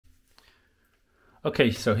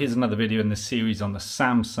Okay, so here's another video in this series on the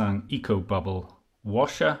Samsung Ecobubble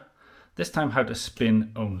washer. This time how to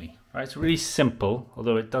spin only. Right, it's really simple,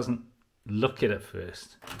 although it doesn't look it at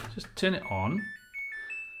first. Just turn it on,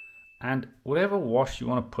 and whatever wash you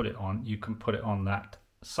want to put it on, you can put it on that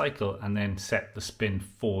cycle and then set the spin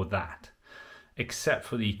for that, except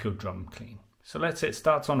for the Eco Drum Clean. So let's say it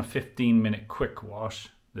starts on a 15-minute quick wash.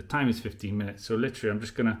 The time is 15 minutes, so literally I'm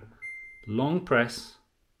just gonna long press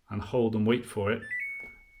and hold and wait for it.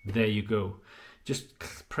 There you go. Just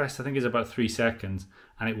press, I think it's about 3 seconds,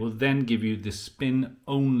 and it will then give you the spin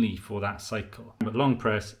only for that cycle. But long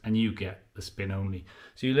press and you get the spin only.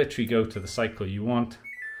 So you literally go to the cycle you want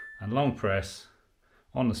and long press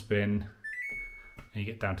on the spin and you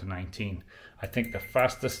get down to 19. I think the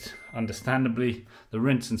fastest, understandably, the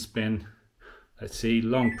rinse and spin. Let's see,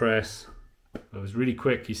 long press. It was really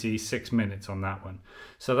quick, you see, 6 minutes on that one.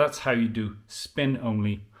 So that's how you do spin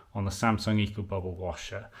only on the Samsung Ecobubble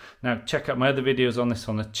washer. Now check out my other videos on this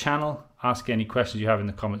on the channel. Ask any questions you have in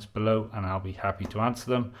the comments below and I'll be happy to answer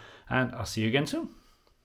them. And I'll see you again soon.